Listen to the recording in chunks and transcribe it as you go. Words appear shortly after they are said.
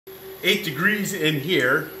8 degrees in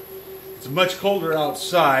here. It's much colder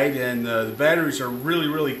outside, and the batteries are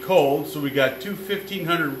really cold. So we got two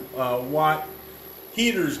 1500 watt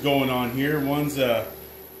heaters going on here. One's a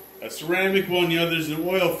ceramic one, the other's an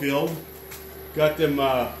oil field. Got them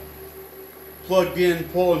plugged in,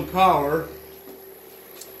 pulling power,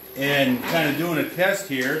 and kind of doing a test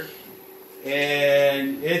here.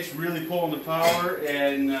 And it's really pulling the power,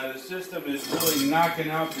 and the system is really knocking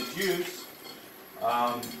out the juice.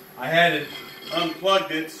 I had it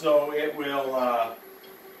unplugged it so it will,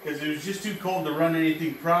 because it was just too cold to run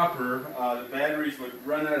anything proper. The batteries would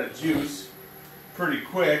run out of juice pretty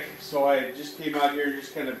quick, so I just came out here and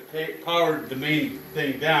just kind of powered the main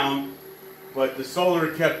thing down. But the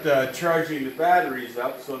solar kept charging the batteries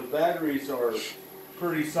up, so the batteries are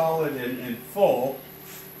pretty solid and full.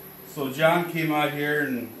 So John came out here,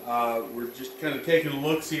 and we're just kind of taking a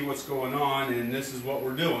look, see what's going on, and this is what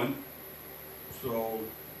we're doing. So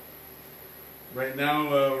right now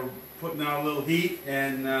we're putting out a little heat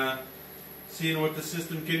and seeing what the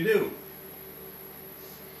system can do.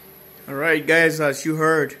 Alright guys, as you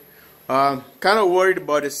heard, kind of worried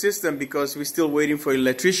about the system because we're still waiting for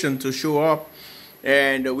electrician to show up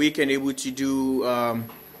and we can able to do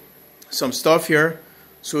some stuff here.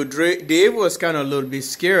 So Dave was kind of a little bit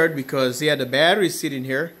scared because he had the battery sitting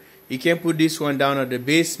here. He can't put this one down at the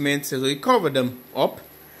basement, so he covered them up.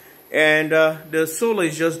 And the solar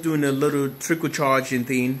is just doing a little trickle charging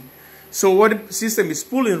thing. So what the system is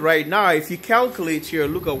pulling right now, if you calculate here,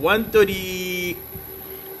 look at 130,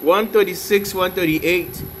 136,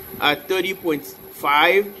 138 at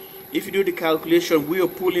 30.5. If you do the calculation, we are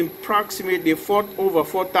pulling approximately over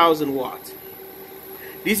 4,000 watts.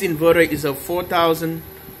 This inverter is a 4,000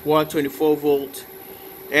 watt 24 volt,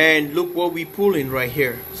 and look what we're pulling right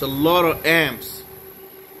here. It's a lot of amps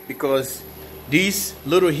because this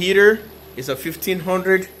little heater is a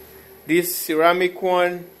 1500. This ceramic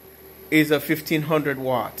one is a 1500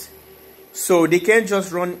 watt. So they can't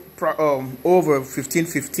just run over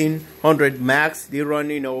 1500 max. They run,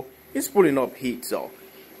 you know, it's pulling up heat. So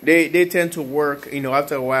they tend to work, you know,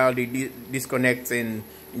 after a while they disconnect and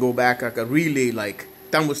go back like a relay, like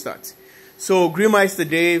thermostat. So Greenmeister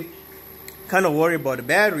Dave kind of worried about the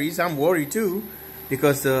batteries. I'm worried too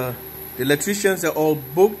because the electricians are all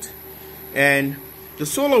booked, and the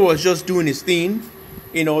solar was just doing its thing,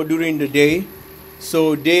 you know, during the day.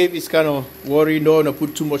 So Dave is kind of worried, don't want to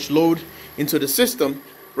put too much load into the system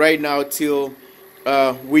right now till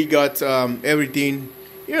we got everything.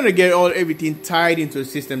 You're gonna get everything tied into the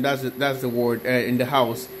system. That's the word in the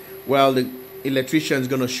house. Well, the electrician is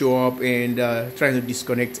gonna show up and trying to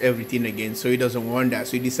disconnect everything again. So he doesn't want that.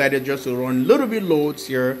 So he decided just to run a little bit loads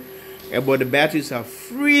here, but the batteries are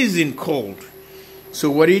freezing cold. So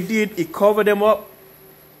what he did, he covered them up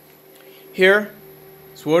here.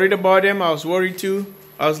 He's worried about them. I was worried too.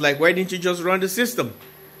 I was like, why didn't you just run the system?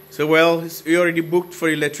 So well, we already booked for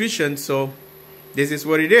electrician, so this is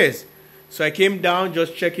what it is. So I came down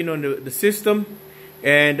just checking on the system,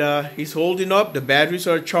 and he's holding up. The batteries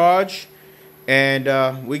are charged,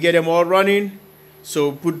 and we get them all running.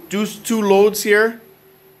 So put those two loads here,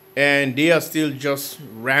 and they are still just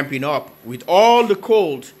ramping up with all the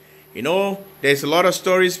cold. You know, there's a lot of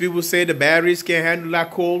stories. People say the batteries can't handle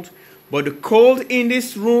that cold, but the cold in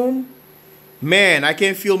this room, man, I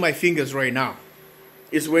can't feel my fingers right now.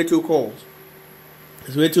 It's way too cold.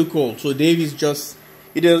 It's way too cold. So Dave is just,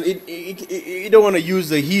 he don't want to use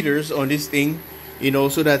the heaters on this thing, you know,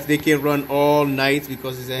 so that they can run all night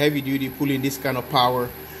because it's a heavy duty pulling this kind of power.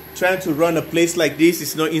 Trying to run a place like this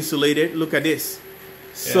is not insulated. Look at this.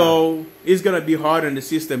 Yeah. So it's gonna be hard on the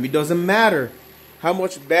system. It doesn't matter how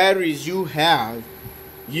much batteries you have,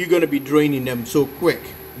 you're gonna be draining them so quick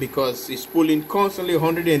because it's pulling constantly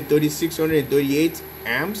 136, 138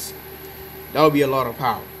 amps. That would be a lot of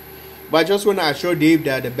power. But I just want to assure Dave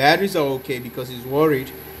that the batteries are okay because he's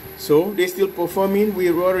worried. So they're still performing.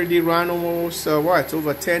 We already ran almost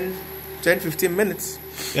over 10-15 minutes.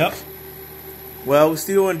 Yep. Well, we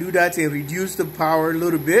still want to do that and reduce the power a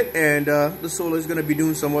little bit, and the solar is going to be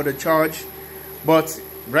doing some other charge. But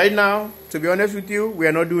right now, to be honest with you, we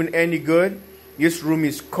are not doing any good. This room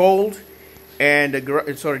is cold, and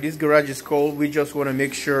this garage is cold. We just want to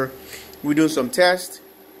make sure we do some tests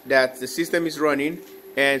that the system is running,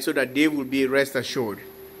 and so that they will be rest assured.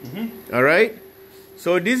 All right.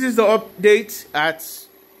 So this is the update at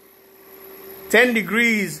 10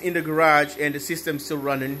 degrees in the garage, and the system's still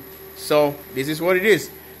running. So this is what it is.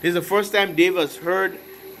 This is the first time Dave has heard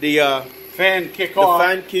the fan kick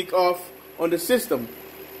off on the system.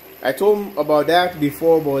 I told him about that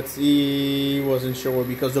before, but he wasn't sure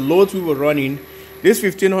because the loads we were running, this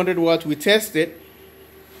 1500 watts we tested,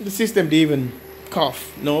 The system didn't even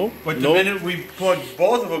cough. No. But the minute we plugged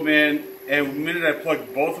both of them in, and the minute I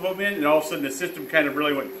plugged both of them in, and all of a sudden the system kind of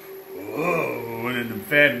really went, whoa, and then the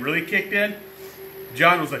fan really kicked in,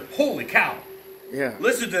 John was like, holy cow. Yeah.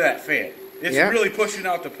 Listen to that fan. It's really pushing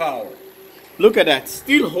out the power. Look at that.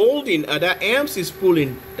 Still holding. That amps is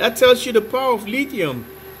pulling. That tells you the power of lithium.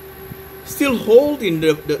 Still holding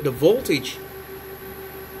the voltage.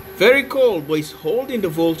 Very cold, but it's holding the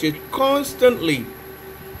voltage constantly.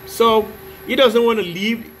 So he doesn't want to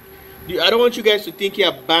leave. I don't want you guys to think he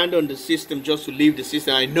abandoned the system just to leave the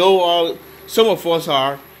system. I know some of us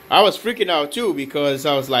are. I was freaking out too because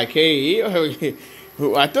I was like, hey,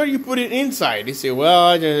 I thought you put it inside. They say,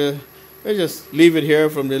 well, let's just leave it here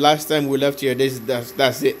from the last time we left here.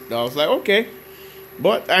 That's it. I was like, okay.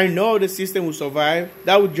 But I know the system will survive.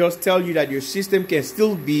 That would just tell you that your system can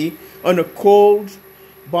still be on a cold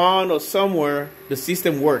barn or somewhere. The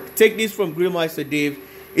system works. Take this from Grillmeister Dave.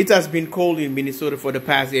 It has been cold in Minnesota for the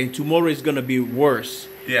past day, and tomorrow is going to be worse.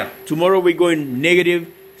 Yeah. Tomorrow we're going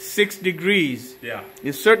 -6 degrees. Yeah.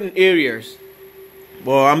 In certain areas.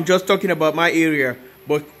 Well, I'm just talking about my area.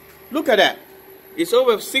 But look at that. It's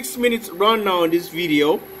over 6 minutes run now on this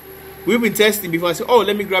video. We've been testing before. I said, oh,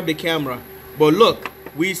 let me grab the camera. But look,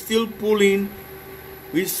 we're still pulling.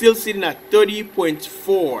 We're still sitting at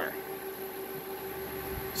 30.4.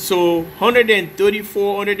 So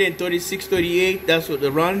 134, 136, 38. That's what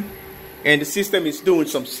the run. And the system is doing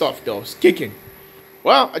some stuff though. It's kicking.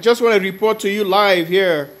 Well, I just want to report to you live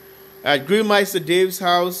here at Grillmeister Dave's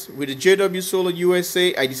house with the JW Solar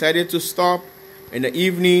USA. I decided to stop in the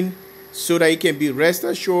evening so that he can be rest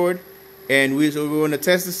assured, and we want to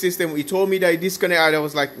test the system. He told me that he disconnected. I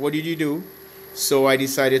was like, what did you do? So I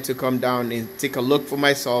decided to come down and take a look for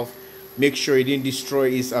myself, make sure he didn't destroy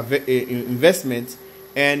his investment,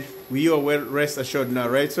 and we are well rest assured now,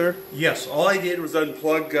 right, sir? Yes, all I did was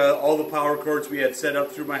unplug all the power cords we had set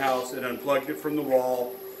up through my house and unplugged it from the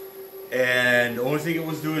wall. And the only thing it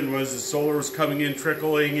was doing was the solar was coming in,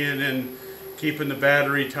 trickling in, and keeping the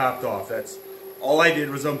battery topped off. That's all I did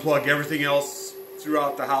was unplug everything else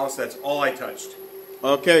throughout the house. That's all I touched.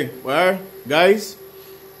 Okay, well, guys,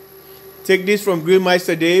 take this from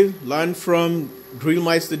Grillmeister Dave. Learn from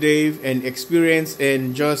Grillmeister Dave and experience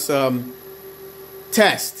and just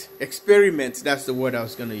test, experiment. That's the word I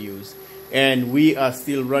was going to use. And we are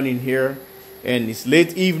still running here. And it's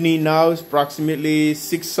late evening now. It's approximately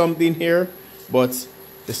 6 something here. But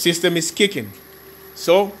the system is kicking.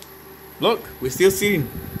 So, look, we're still sitting.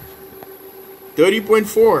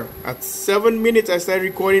 30.4. At 7 minutes I started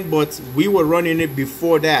recording, but we were running it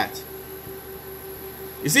before that.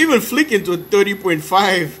 It's even flicking to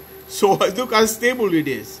 30.5. So look how stable it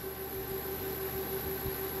is.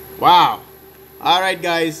 Wow. Alright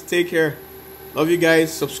guys, take care. Love you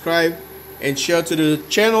guys. Subscribe and share to the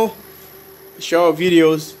channel. Share our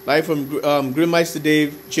videos live from Grillmeister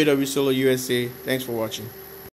Dave, JW Solar USA. Thanks for watching.